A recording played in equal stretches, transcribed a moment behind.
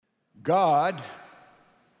God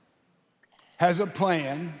has a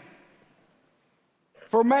plan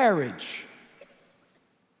for marriage.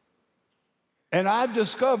 And I've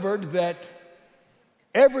discovered that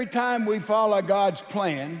every time we follow God's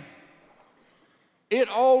plan, it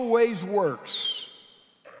always works.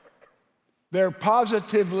 There are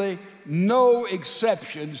positively no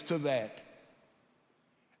exceptions to that.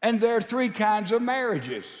 And there are three kinds of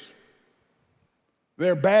marriages.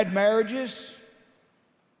 There are bad marriages,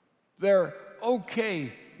 there are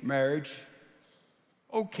okay marriages,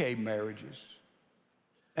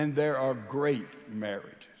 and there are great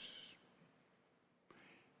marriages.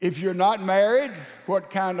 If you're not married, what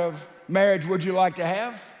kind of marriage would you like to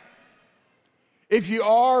have? If you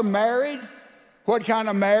are married, what kind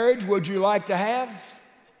of marriage would you like to have?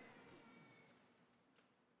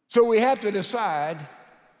 So we have to decide.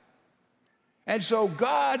 And so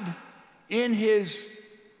God, in his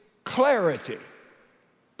clarity,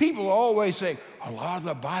 people always say, a lot of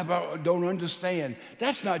the Bible I don't understand.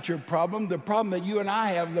 That's not your problem. The problem that you and I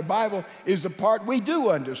have in the Bible is the part we do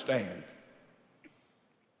understand.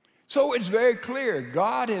 So it's very clear.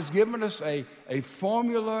 God has given us a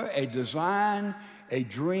formula, a design, a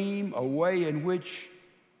dream, a way in which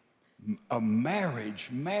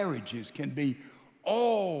marriages can be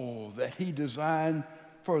all that he designed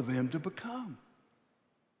for them to become.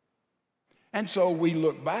 And so we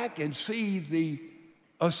look back and see the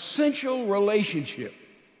essential relationship.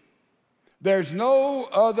 There's no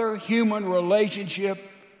other human relationship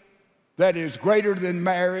that is greater than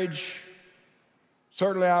marriage.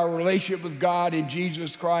 Certainly our relationship with God in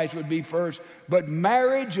Jesus Christ would be first, but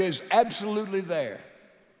marriage is absolutely there.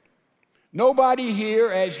 Nobody here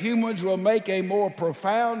as humans will make a more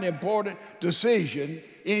profound, important decision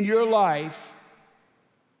in your life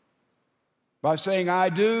by saying, I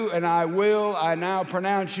do and I will, I now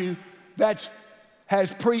pronounce you. That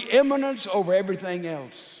has preeminence over everything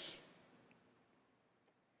else.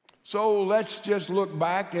 So let's just look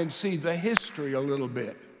back and see the history a little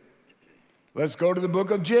bit. Let's go to the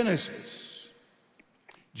book of Genesis.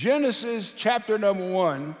 Genesis chapter number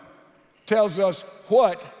 1 tells us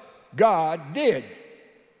what God did.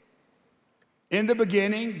 In the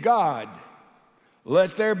beginning, God,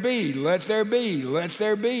 let there be, let there be, let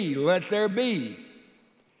there be, let there be.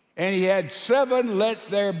 And he had 7 let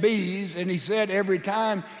there be's, and he said every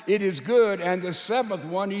time it is good, and the 7th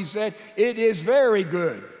one he said it is very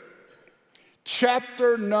good.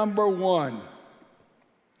 Chapter number 1.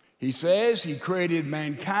 He says he created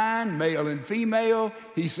mankind, male and female.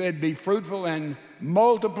 He said, be fruitful and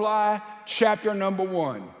multiply. Chapter number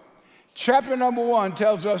 1. Chapter number 1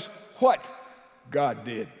 tells us what God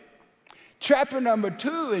did. Chapter number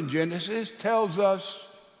 2 in Genesis tells us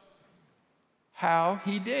how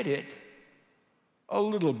he did it a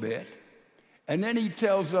little bit. And then he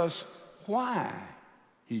tells us why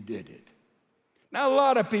he did it. Now, a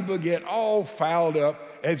lot of people get all fouled up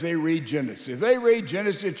as they read Genesis. They read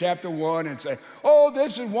Genesis chapter 1 and say, oh,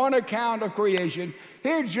 this is one account of creation.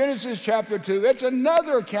 Here's Genesis chapter 2. It's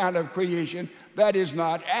another account of creation that is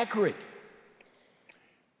not accurate.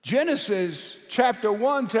 Genesis chapter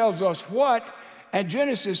 1 tells us what, and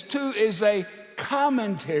Genesis 2 is a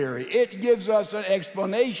commentary. It gives us an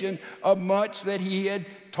explanation of much that he had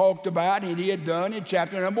talked about and he had done in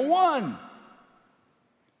chapter number 1.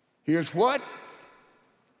 Here's what.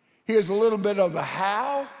 Here's a little bit of the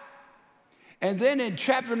how. And then in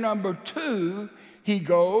chapter number 2, he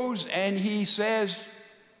goes and he says,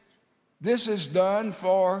 this is done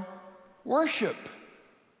for worship.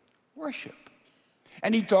 Worship.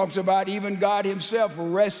 And he talks about even God himself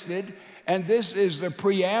rested, and this is the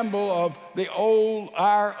preamble of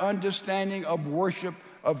our understanding of worship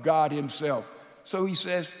of God himself. So he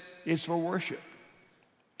says it's for worship.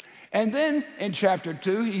 And then in chapter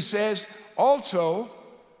 2, he says, also,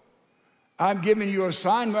 I'm giving you an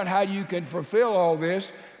assignment how you can fulfill all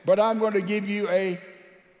this, but I'm going to give you a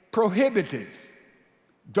prohibitive.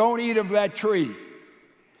 Don't eat of that tree.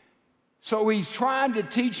 So he's trying to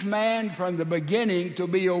teach man from the beginning to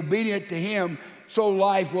be obedient to him so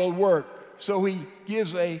life will work. So he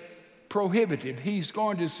gives a prohibitive. He's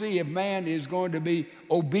going to see if man is going to be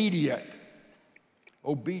obedient.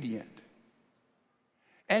 Obedient.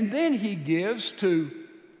 And then he gives to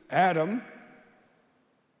Adam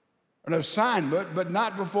an assignment, but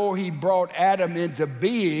not before he brought Adam into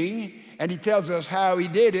being, and he tells us how he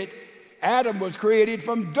did it. Adam was created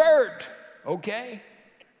from dirt, okay?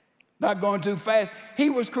 Not going too fast. He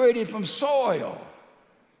was created from soil,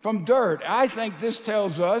 from dirt. I think this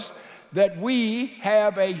tells us that we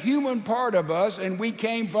have a human part of us, and we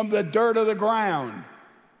came from the dirt of the ground.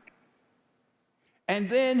 And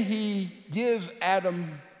then he gives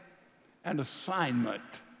Adam an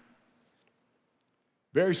assignment.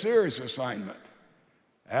 Very serious assignment.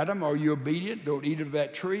 Adam, are you obedient? Don't eat of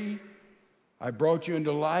that tree. I brought you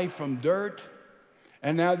into life from dirt.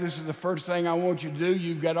 And now this is the first thing I want you to do.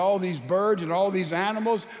 You've got all these birds and all these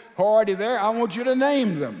animals who are already there. I want you to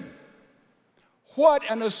name them. What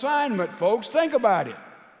an assignment, folks. Think about it.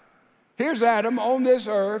 Here's Adam on this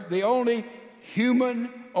earth, the only human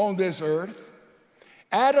on this earth.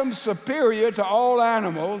 Adam's superior to all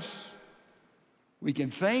animals. We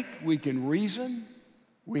can think, we can reason,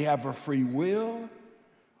 we have a free will,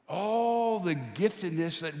 all the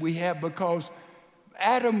giftedness that we have because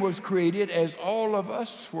Adam was created as all of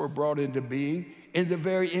us were brought into being in the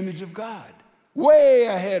very image of God, way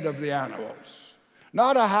ahead of the animals.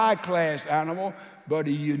 Not a high-class animal, but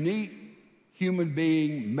a unique human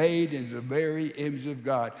being made in the very image of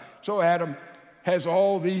God. So Adam has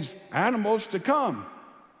all these animals to come.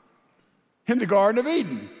 In the Garden of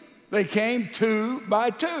Eden, they came 2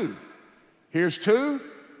 by 2. Here's 2.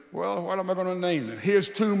 Well, what am I going to name them? Here's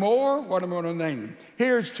 2 more. What am I going to name them?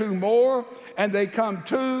 Here's 2 more. And they come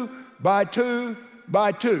 2 by 2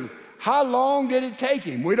 by 2. How long did it take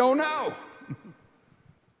him? We don't know.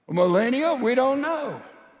 A millennia? We don't know.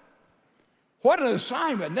 What an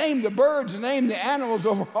assignment. Name the birds and name the animals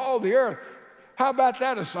over all the earth. How about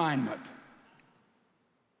that assignment?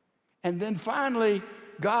 And then finally,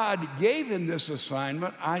 God gave him this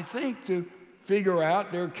assignment, I think, to figure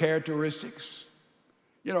out their characteristics.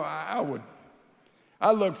 You know,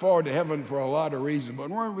 I look forward to heaven for a lot of reasons, but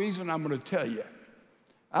one reason I'm going to tell you.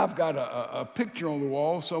 I've got a picture on the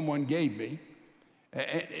wall someone gave me.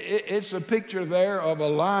 It's a picture there of a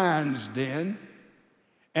lion's den,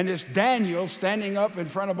 and it's Daniel standing up in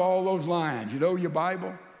front of all those lions. You know your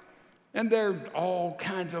Bible? And there are all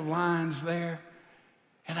kinds of lions there.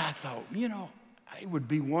 And I thought, you know, it would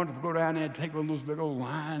be wonderful to go down there and take one of those big old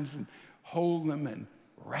lions and hold them and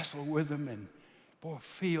wrestle with them and, boy,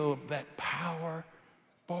 feel that power.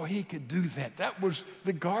 Boy, he could do that. That was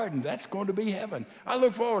the garden. That's going to be heaven. I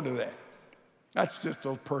look forward to that. That's just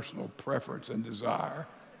a personal preference and desire.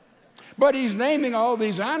 But he's naming all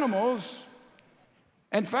these animals,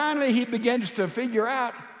 and finally he begins to figure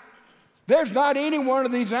out there's not any one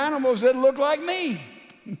of these animals that look like me.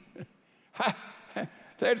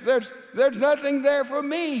 There's nothing there for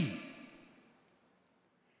me.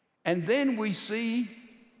 And then we see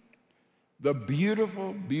the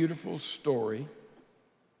beautiful, beautiful story.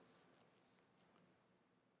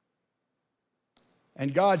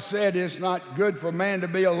 And God said, it's not good for man to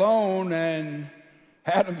be alone. And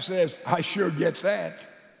Adam says, I sure get that.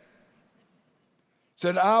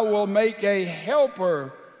 Said, I will make a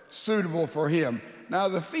helper suitable for him. Now,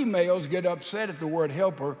 the females get upset at the word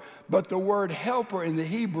helper, but the word helper in the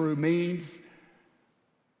Hebrew means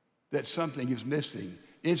that something is missing.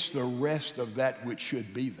 It's the rest of that which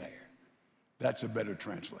should be there. That's a better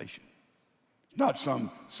translation. Not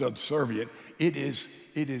some subservient. It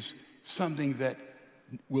is something that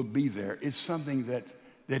will be there. It's something that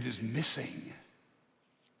is missing.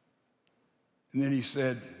 And then he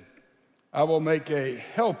said, I will make a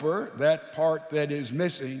helper, that part that is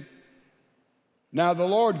missing. Now the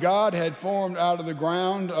Lord God had formed out of the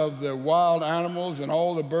ground of the wild animals and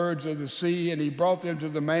all the birds of the sea, and he brought them to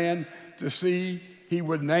the man to see he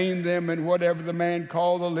would name them, and whatever the man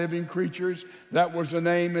called the living creatures, that was the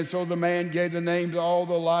name. And so the man gave the name to all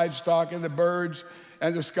the livestock and the birds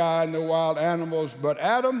and the sky and the wild animals. But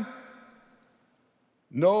Adam,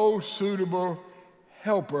 no suitable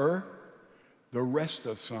helper, the rest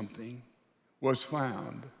of something, was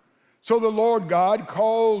found. So the Lord God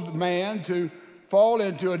called man to fall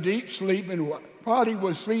into a deep sleep, and while he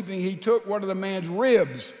was sleeping, he took one of the man's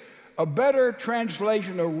ribs. A better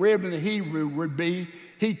translation of rib in the Hebrew would be,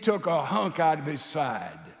 he took a hunk out of his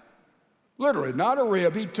side. Literally, not a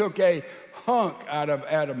rib, he took a hunk out of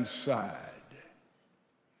Adam's side.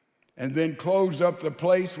 And then closed up the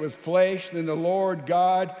place with flesh. Then the Lord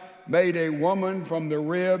God made a woman from the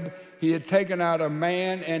rib he had taken out a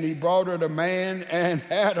man, and he brought her to man. And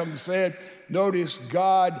Adam said, notice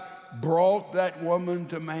God brought that woman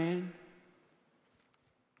to man.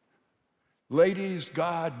 Ladies,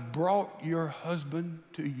 God brought your husband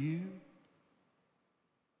to you.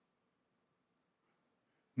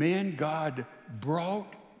 Men, God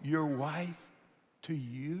brought your wife to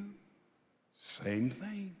you. Same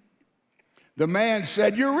thing. The man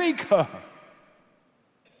said, Eureka!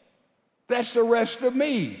 That's the rest of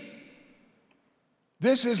me.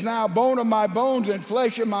 This is now bone of my bones and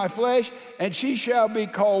flesh of my flesh, and she shall be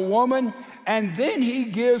called woman. And then he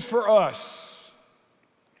gives for us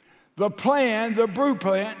the plan, the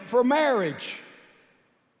blueprint for marriage.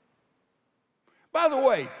 By the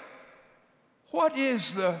way, What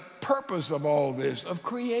is the purpose of all this, of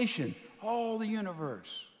creation, all the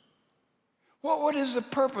universe? What is the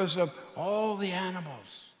purpose of all the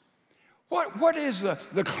animals? What is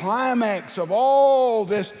the climax of all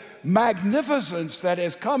this magnificence that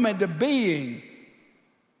has come into being?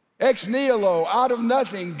 Ex nihilo, out of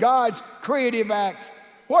nothing, God's creative act.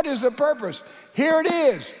 What is the purpose? Here it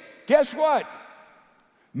is. Guess what?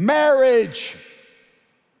 Marriage.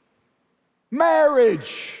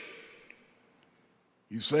 Marriage.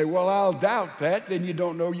 You say, well, I'll doubt that, then you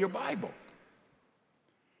don't know your Bible.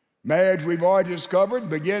 Marriage, we've already discovered,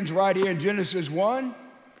 begins right here in Genesis 1,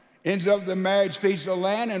 ends up the marriage feast of the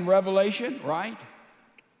Lamb in Revelation, right?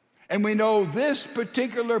 And we know this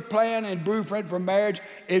particular plan and blueprint for marriage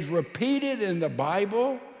is repeated in the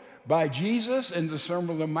Bible by Jesus in the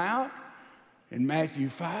Sermon on the Mount in Matthew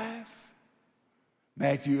 5,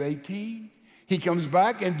 Matthew 18. He comes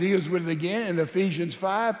back and deals with it again in Ephesians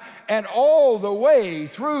 5. And all the way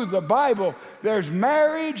through the Bible, there's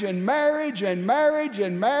marriage and marriage and marriage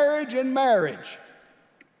and marriage and marriage.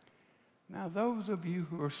 Now, those of you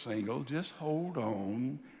who are single, just hold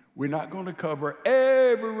on. We're not going to cover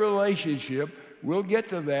every relationship. We'll get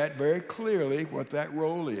to that very clearly, what that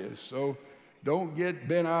role is. So don't get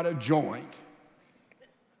bent out of joint.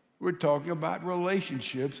 We're talking about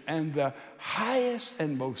relationships, and the highest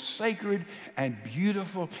and most sacred and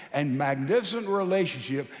beautiful and magnificent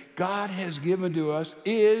relationship God has given to us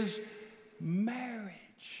is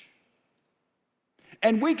marriage.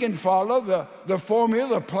 And we can follow the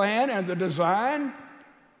formula, the plan, and the design.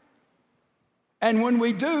 And when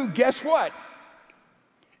we do, guess what?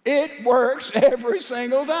 It works every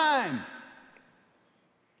single time.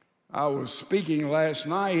 I was speaking last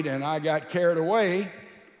night, and I got carried away.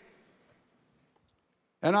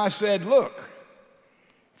 And I said, look,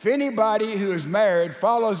 if anybody who is married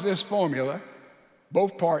follows this formula,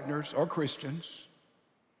 both partners are Christians,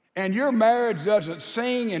 and your marriage doesn't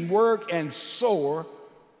sing and work and soar,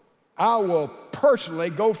 I will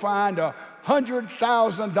personally go find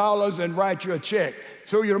 $100,000 and write you a check.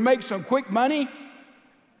 So you'll make some quick money.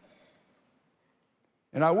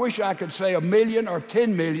 And I wish I could say $1 million or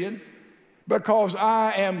 $10 million, because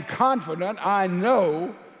I am confident, I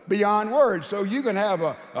know beyond words. So you can have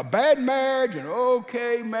a bad marriage, an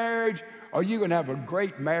okay marriage, or you can have a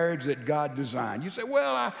great marriage that God designed. You say,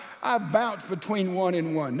 well, I bounce between one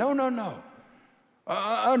and one. No.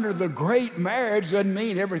 Under the great marriage doesn't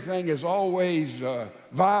mean everything is always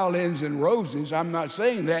violins and roses. I'm not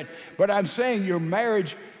saying that, but I'm saying your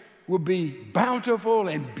marriage will be bountiful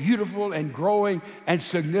and beautiful and growing and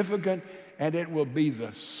significant, and it will be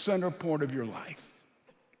the center point of your life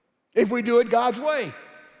if we do it God's way.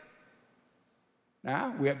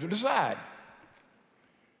 Now, we have to decide.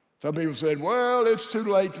 Some people said, well, it's too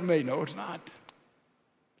late for me. No, it's not.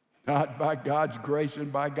 Not by God's grace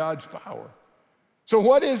and by God's power. So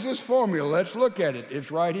what is this formula? Let's look at it.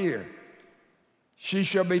 It's right here. She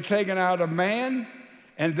shall be taken out of man,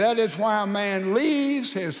 and that is why a man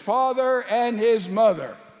leaves his father and his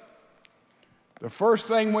mother. The first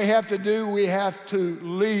thing we have to do, we have to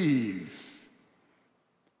leave.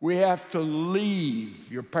 We have to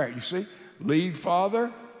leave your parent. You see? Leave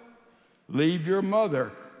father, leave your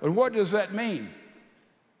mother. And what does that mean?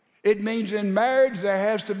 It means in marriage there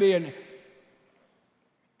has to be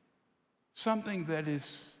something that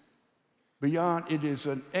is beyond, it is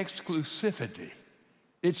an exclusivity.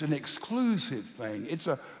 It's an exclusive thing. It's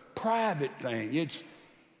a private thing.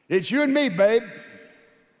 It's you and me, babe.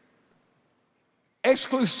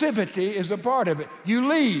 Exclusivity is a part of it. You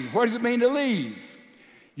leave. What does it mean to leave?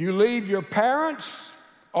 You leave your parents,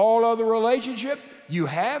 all other relationships. You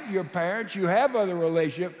have your parents, you have other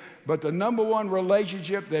relationships, but the number one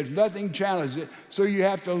relationship, there's nothing challenges it. So you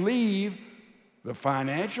have to leave the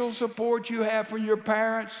financial support you have from your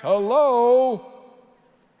parents. Hello?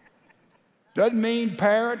 Doesn't mean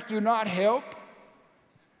parents do not help,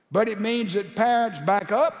 but it means that parents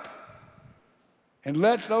back up and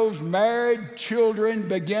let those married children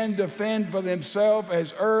begin to fend for themselves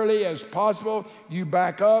as early as possible. You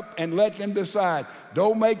back up and let them decide.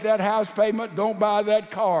 Don't make that house payment. Don't buy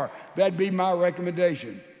that car. That'd be my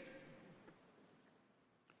recommendation.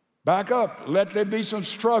 Back up. Let there be some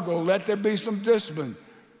struggle. Let there be some discipline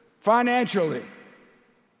financially.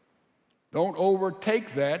 Don't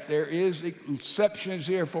overtake that. There is exceptions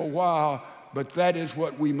here for a while, but that is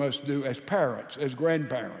what we must do as parents, as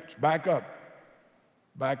grandparents. Back up.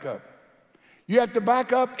 Back up. You have to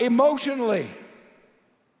back up emotionally.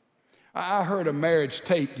 I heard a marriage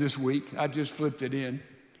tape this week. I just flipped it in.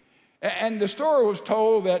 And the story was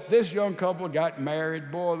told that this young couple got married.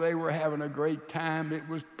 Boy, they were having a great time. It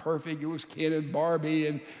was perfect. It was Ken and Barbie,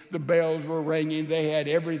 and the bells were ringing. They had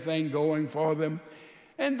everything going for them.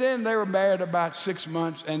 And then they were married about 6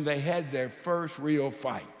 months, and they had their first real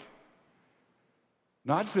fight.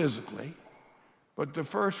 Not physically, but the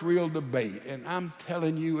first real debate. And I'm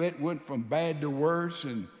telling you, it went from bad to worse.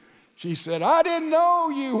 And she said, "I didn't know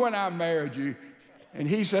you when I married you." And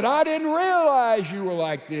he said, "I didn't realize you were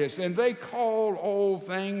like this." And they called old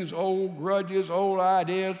things, old grudges, old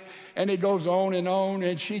ideas, and it goes on,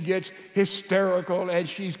 and she gets hysterical, and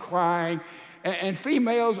she's crying. And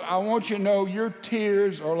females, I want you to know your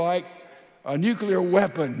tears are like nuclear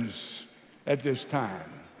weapons at this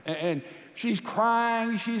time. And she's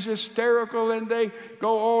crying, she's hysterical, and they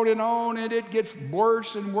go on, and it gets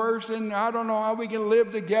worse and worse, and I don't know how we can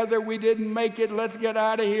live together. We didn't make it. Let's get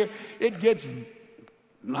out of here. It gets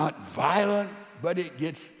not violent, but it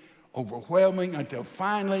gets overwhelming until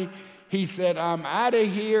finally he said, "I'm out of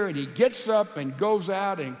here." And he gets up and goes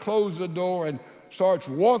out and closes the door and starts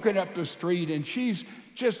walking up the street. And she's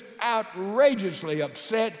just outrageously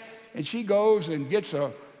upset. And she goes and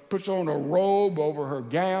puts on a robe over her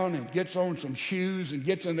gown and gets on some shoes and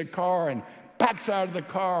gets in the car and backs out of the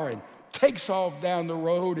car and takes off down the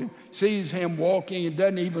road and sees him walking and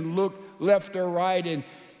doesn't even look left or right. And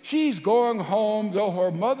she's going home, though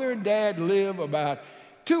her mother and dad live about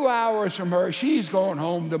 2 hours from her. She's going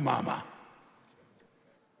home to Mama.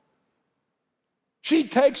 She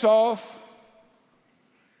takes off.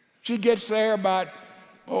 She gets there about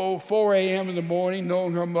 4 a.m. in the morning,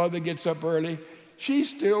 knowing her mother gets up early. She's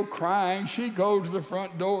still crying. She goes to the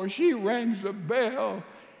front door. She rings the bell.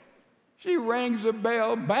 She rings the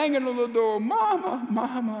bell, banging on the door, "Mama,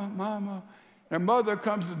 Mama, Mama." Her mother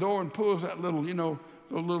comes to the door and pulls that little, the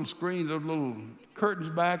little screen, the little curtains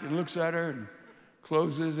back, and looks at her and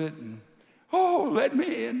closes it. And, "Oh, let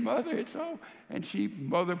me in, Mother, it's all." And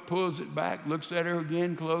mother pulls it back, looks at her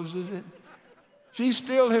again, closes it. She's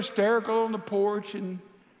still hysterical on the porch, and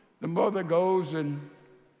the mother goes and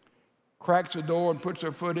cracks the door and puts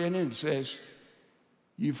her foot in it and says,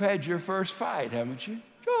 "You've had your first fight, haven't you?"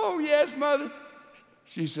 "Oh, yes, Mother."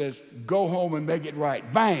 She says, "Go home and make it right."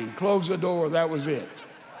 Bang, close the door, that was it.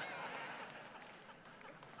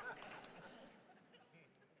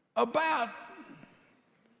 About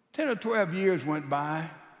 10 or 12 years went by.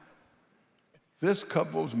 This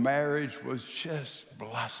couple's marriage was just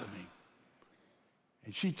blossoming.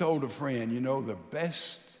 And she told a friend, "The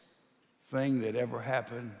best thing that ever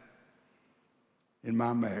happened in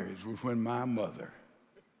my marriage was when my mother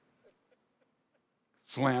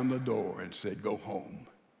slammed the door and said, 'Go home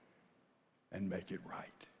and make it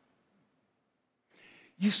right.'"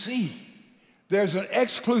 You see, there's an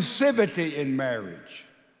exclusivity in marriage.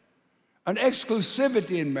 An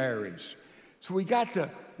exclusivity in marriage. So we got to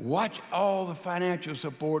watch all the financial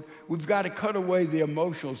support. We've got to cut away the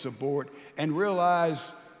emotional support and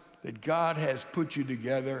realize that God has put you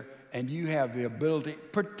together and you have the ability,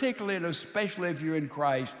 particularly and especially if you're in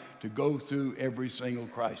Christ, to go through every single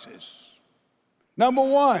crisis. Number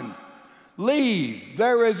one, leave.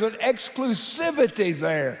 There is an exclusivity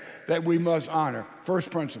there that we must honor.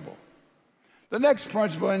 First principle. The next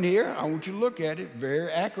principle in here, I want you to look at it very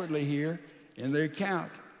accurately here in the account.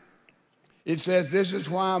 It says, "This is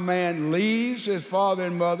why a man leaves his father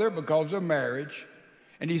and mother," because of marriage.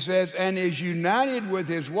 And he says, "and is united with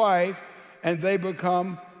his wife, and they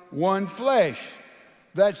become one flesh."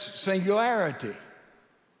 That's singularity. In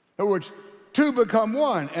other words, two become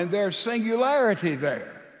one, and there's singularity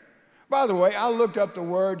there. By the way, I looked up the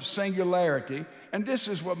word singularity, and this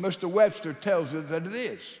is what Mr. Webster tells us that it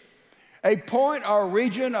is: a point or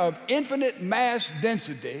region of infinite mass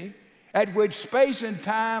density at which space and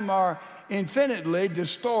time are infinitely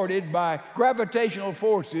distorted by gravitational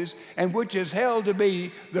forces, and which is held to be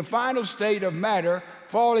the final state of matter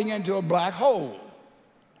falling into a black hole.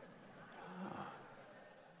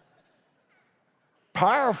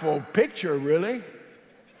 Powerful picture, really.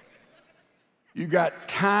 You got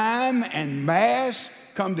time and mass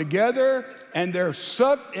come together, and they're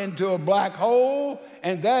sucked into a black hole,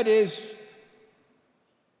 and that is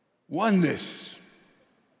oneness.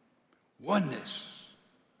 Oneness.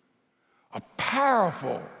 A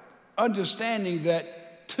powerful understanding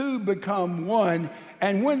that two become one.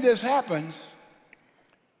 And when this happens,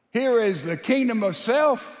 here is the kingdom of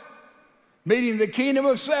self meeting the kingdom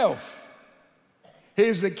of self.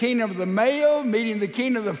 Here's the kingdom of the male meeting the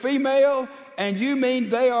kingdom of the female, and you mean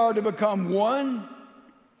they are to become one?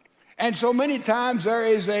 And so many times there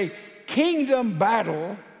is a kingdom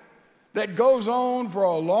battle that goes on for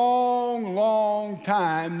a long, long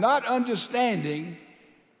time, not understanding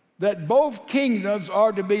that both kingdoms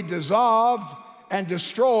are to be dissolved and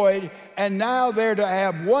destroyed, and now they're to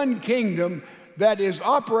have one kingdom that is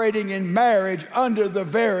operating in marriage under the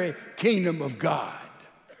very kingdom of God.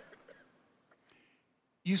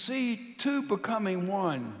 You see, two becoming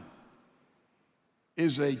one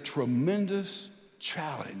is a tremendous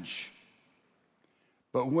challenge.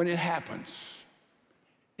 But when it happens,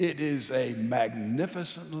 it is a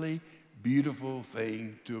magnificently beautiful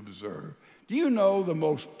thing to observe. Do you know the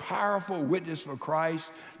most powerful witness for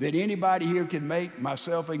Christ that anybody here can make,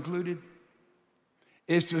 myself included,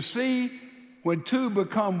 is to see when two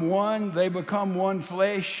become one, they become one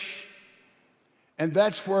flesh. And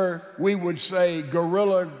that's where we would say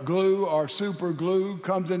gorilla glue or super glue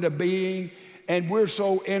comes into being. And we're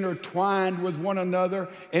so intertwined with one another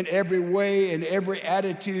in every way, in every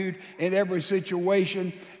attitude, in every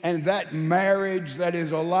situation. And that marriage that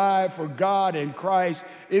is alive for God and Christ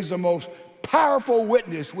is the most powerful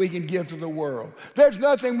witness we can give to the world. There's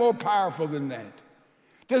nothing more powerful than that.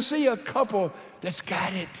 To see a couple that's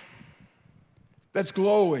got it, that's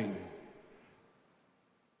glowing,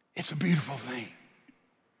 it's a beautiful thing.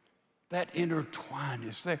 That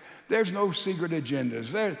intertwinedness. There's no secret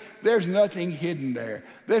agendas. There's nothing hidden there.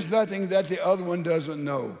 There's nothing that the other one doesn't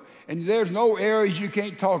know. And there's no areas you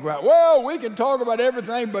can't talk about. Well, we can talk about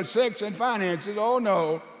everything but sex and finances. Oh,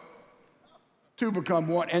 no. Two become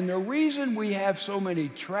one. And the reason we have so many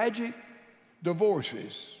tragic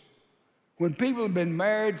divorces, when people have been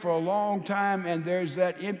married for a long time and there's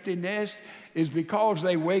that empty nest, is because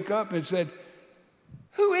they wake up and said,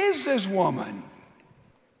 who is this woman?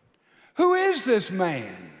 Who is this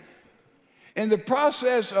man? In the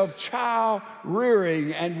process of child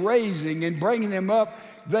rearing and raising and bringing them up,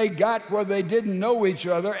 they got where they didn't know each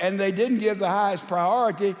other and they didn't give the highest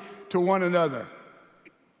priority to one another.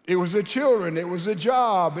 It was the children, it was the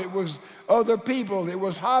job, it was other people, it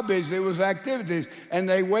was hobbies, it was activities. And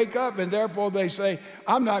they wake up and therefore they say,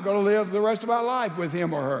 I'm not going to live the rest of my life with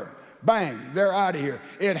him or her. Bang, they're out of here.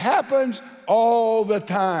 It happens all the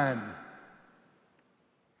time.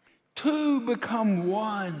 Two become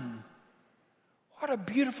one. What a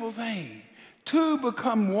beautiful thing. Two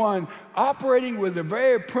become one, operating with the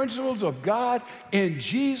very principles of God in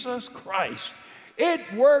Jesus Christ. It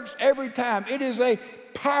works every time. It is a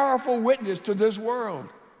powerful witness to this world.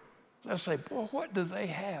 Let's say, boy, what do they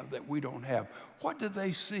have that we don't have? What do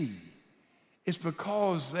they see? It's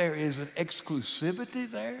because there is an exclusivity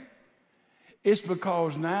there. It's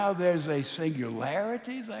because now there's a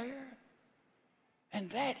singularity there. And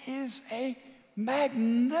that is a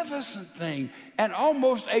magnificent thing and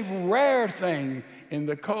almost a rare thing in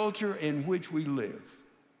the culture in which we live.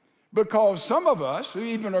 Because some of us, who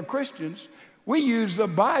even are Christians, we use the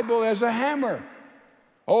Bible as a hammer.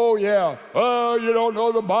 Oh, yeah, oh, you don't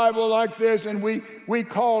know the Bible like this. And we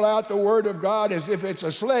call out the Word of God as if it's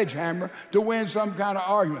a sledgehammer to win some kind of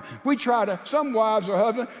argument. Some wives or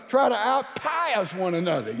husbands try to out-pious one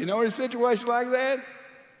another. You know, in a situation like that?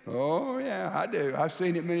 Oh, yeah, I do. I've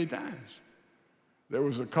seen it many times. There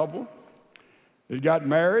was a couple that got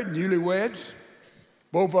married, newlyweds.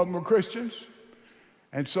 Both of them were Christians.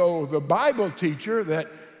 And so the Bible teacher that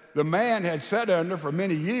the man had sat under for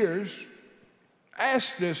many years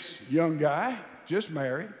asked this young guy, just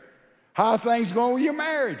married, how are things going with your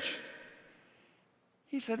marriage?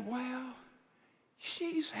 He said, well,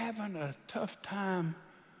 she's having a tough time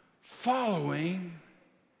following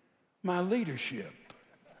my leadership.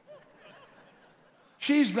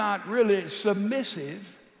 She's not really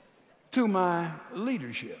submissive to my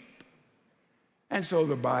leadership. And so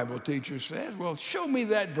the Bible teacher says, well, show me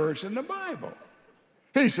that verse in the Bible.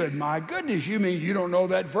 He said, my goodness, you mean you don't know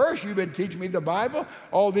that verse? You've been teaching me the Bible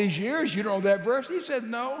all these years. You don't know that verse? He said,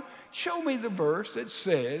 no, show me the verse that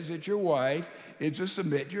says that your wife is to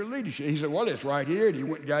submit to your leadership. He said, well, it's right here. And he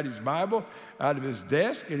went and got his Bible out of his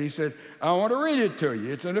desk, and he said, I want to read it to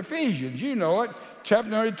you. It's in Ephesians. You know it.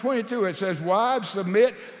 Chapter number 22, it says, wives,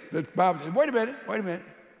 submit. The Bible says, wait a minute.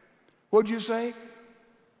 What'd you say?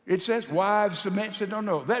 It says, wives, submit. He said,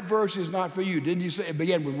 no, that verse is not for you. Didn't you say it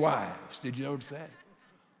began with wives? Did you notice that?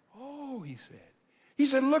 Oh, he said. He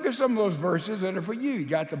said, look at some of those verses that are for you. He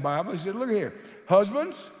got the Bible. He said, look here.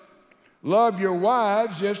 Husbands, love your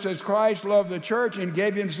wives just as Christ loved the church and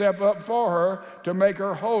gave himself up for her to make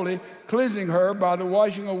her holy, cleansing her by the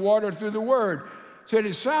washing of water through the word. Said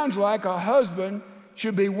it sounds like a husband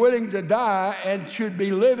should be willing to die and should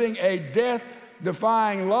be living a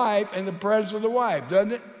death-defying life in the presence of the wife,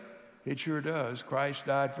 doesn't it? It sure does. Christ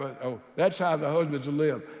died for, that's how the husbands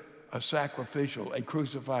live, a sacrificial, a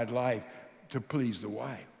crucified life to please the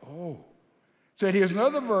wife. Said here's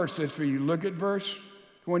another verse that's for you. Look at verse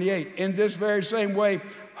 28. In this very same way,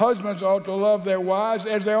 husbands ought to love their wives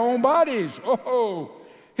as their own bodies. Oh,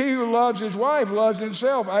 he who loves his wife loves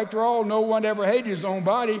himself. After all, no one ever hated his own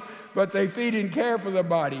body, but they feed and care for the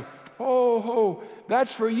body. Oh,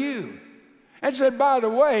 that's for you. And said, by the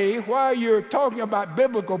way, while you're talking about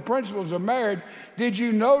biblical principles of marriage, did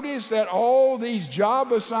you notice that all these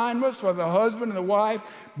job assignments for the husband and the wife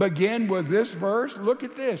begin with this verse? Look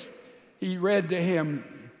at this. He read to him,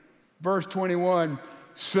 verse 21,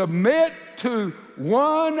 submit to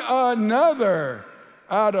one another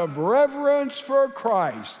out of reverence for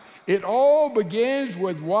Christ. It all begins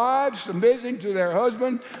with wives submitting to their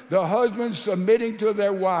husband, the husbands submitting to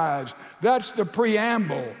their wives. That's the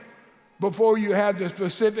preamble before you have the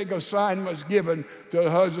specific assignments given to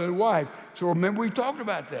the husband and wife. So remember, we talked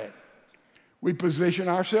about that. We position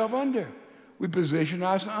ourselves under. We position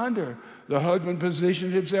us under. The husband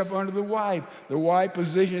positions himself under the wife. The wife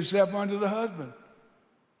positions herself under the husband.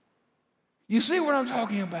 You see what I'm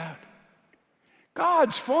talking about?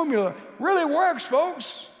 God's formula really works,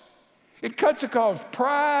 folks. It cuts across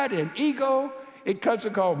pride and ego. It cuts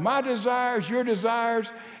across my desires, your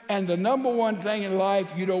desires, and the number one thing in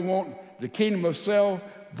life, you don't want the kingdom of self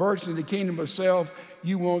versus the kingdom of self.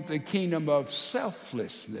 You want the kingdom of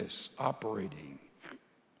selflessness operating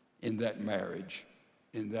in that marriage,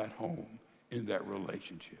 in that home, in that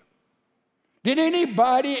relationship. Did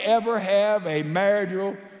anybody ever have a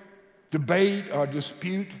marital debate or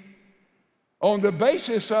dispute on the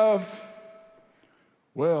basis of,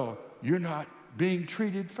 well, you're not being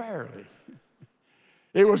treated fairly?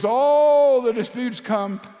 It was all the disputes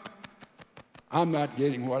come, I'm not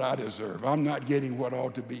getting what I deserve. I'm not getting what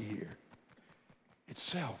ought to be here. It's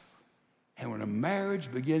self. And when a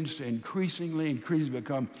marriage begins to increasingly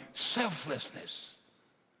become selflessness,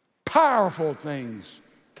 powerful things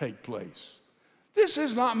take place. This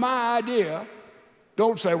is not my idea.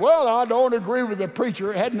 Don't say, well, I don't agree with the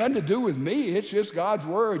preacher. It had nothing to do with me. It's just God's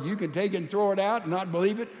word. You can take it and throw it out and not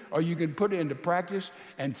believe it, or you can put it into practice,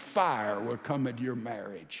 and fire will come into your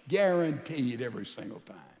marriage. Guaranteed every single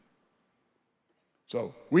time.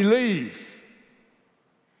 So we leave.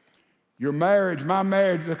 Your marriage, my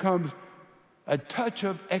marriage, becomes a touch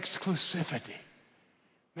of exclusivity.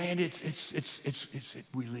 Man,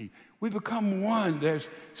 we leave. We become one. There's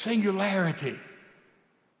singularity.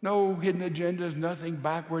 No hidden agendas, nothing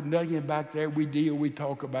backward, nothing back there. We deal, we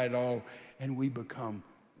talk about it all, and we become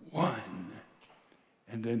one.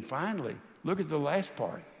 And then finally, look at the last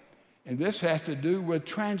part. And this has to do with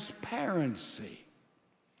transparency.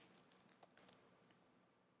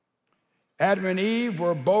 Adam and Eve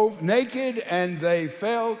were both naked, and they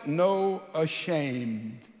felt no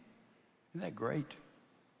ashamed. Isn't that great?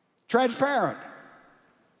 Transparent.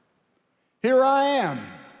 Here I am,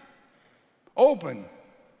 open,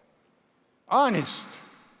 honest,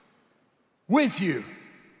 with you,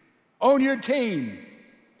 on your team,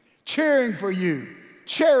 cheering for you,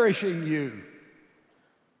 cherishing you.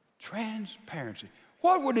 Transparency.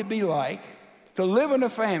 What would it be like to live in a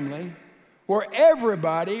family where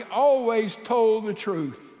everybody always told the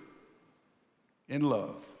truth in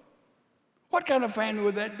love? What kind of family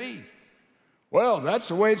would that be? Well, that's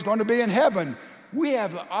the way it's going to be in heaven. We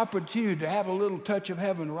have the opportunity to have a little touch of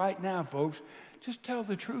heaven right now, folks. Just tell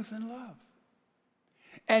the truth in love.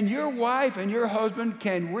 And your wife and your husband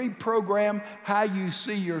can reprogram how you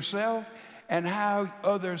see yourself and how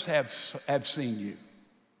others have seen you.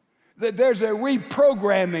 There's a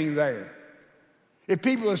reprogramming there. If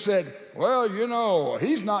people have said, well, you know,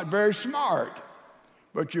 he's not very smart,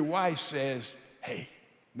 but your wife says, hey,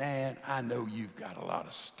 man, I know you've got a lot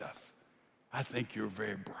of stuff. I think you're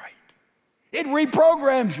very bright. It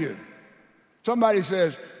reprograms you. Somebody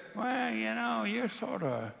says, well, you know, you're sort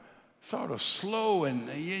of slow and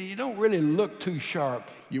you don't really look too sharp.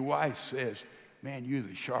 Your wife says, man, you're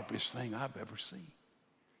the sharpest thing I've ever seen.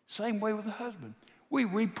 Same way with the husband. We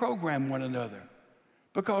reprogram one another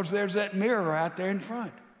because there's that mirror out there in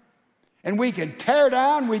front. And we can tear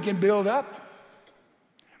down, we can build up.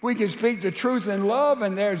 We can speak the truth in love,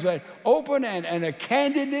 and there's an open and a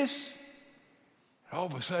candidness. All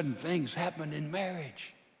of a sudden, things happen in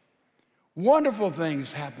marriage. Wonderful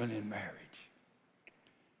things happen in marriage.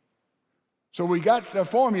 So we got the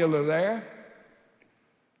formula there.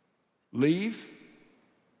 Leave,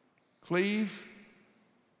 cleave,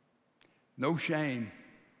 no shame,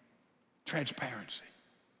 transparency.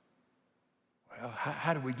 Well,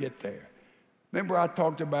 how do we get there? Remember I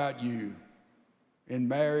talked about you. In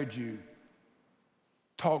marriage, you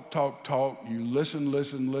talk, you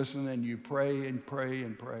listen, and you pray and pray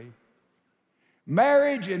and pray.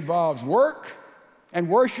 Marriage involves work and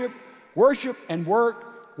worship and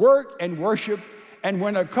work and worship, And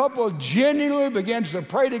when a couple genuinely begins to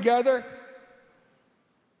pray together,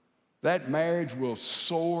 that marriage will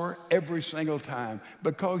soar every single time,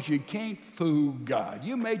 because you can't fool God.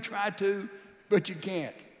 You may try to, but you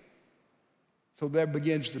can't. So there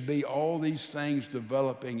begins to be all these things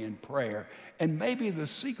developing in prayer. And maybe the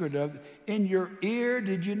secret of in your ear,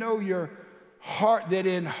 did you know your heart, that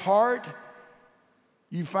in heart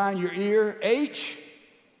you find your ear, H,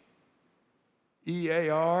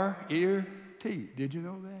 E-A-R, ear, T. Did you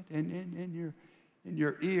know that? In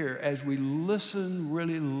your ear, as we listen,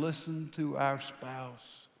 really listen to our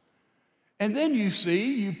spouse. And then you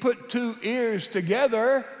see, you put two ears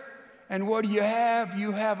together, and what do you have?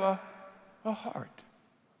 You have a heart.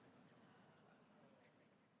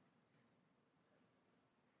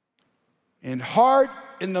 In heart,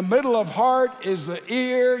 in the middle of heart is the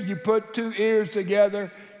ear. You put two ears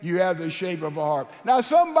together, you have the shape of a heart. Now,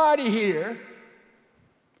 somebody here,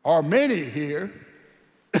 or many here,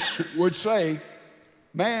 would say,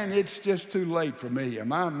 man, it's just too late for me.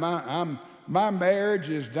 My marriage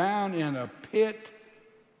is down in a pit.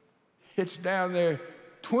 It's down there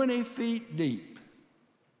 20 feet deep.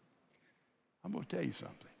 I'm going to tell you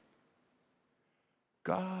something.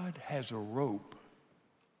 God has a rope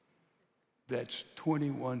that's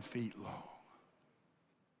 21 feet long.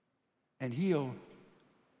 And he'll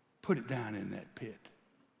put it down in that pit.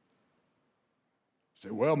 Say,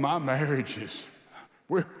 well, my marriage is,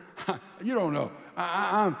 you don't know.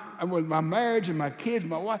 I'm with my marriage and my kids,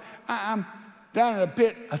 my wife, I'm down in a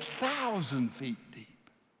pit 1,000 feet deep.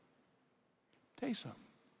 Tell you something.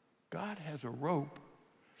 God has a rope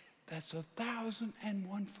that's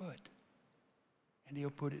 1,001 foot, and he'll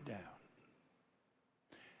put it down.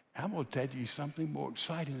 I'm going to tell you something more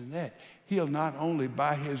exciting than that. He'll not only,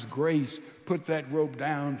 by his grace, put that rope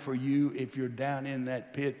down for you if you're down in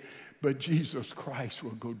that pit, but Jesus Christ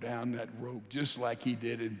will go down that rope just like he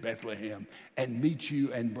did in Bethlehem and meet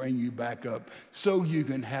you and bring you back up so you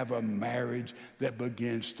can have a marriage that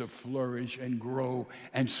begins to flourish and grow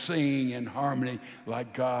and sing in harmony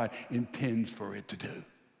like God intends for it to do.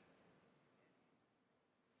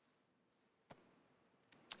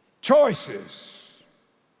 Choices.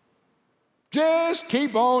 Just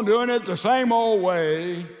keep on doing it the same old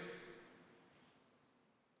way.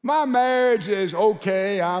 My marriage is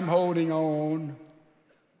okay, I'm holding on.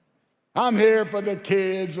 I'm here for the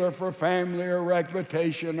kids or for family or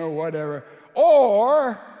reputation or whatever.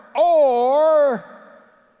 Or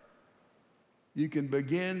you can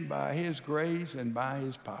begin by his grace and by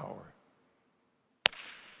his power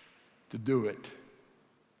to do it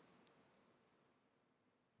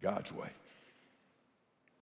God's way.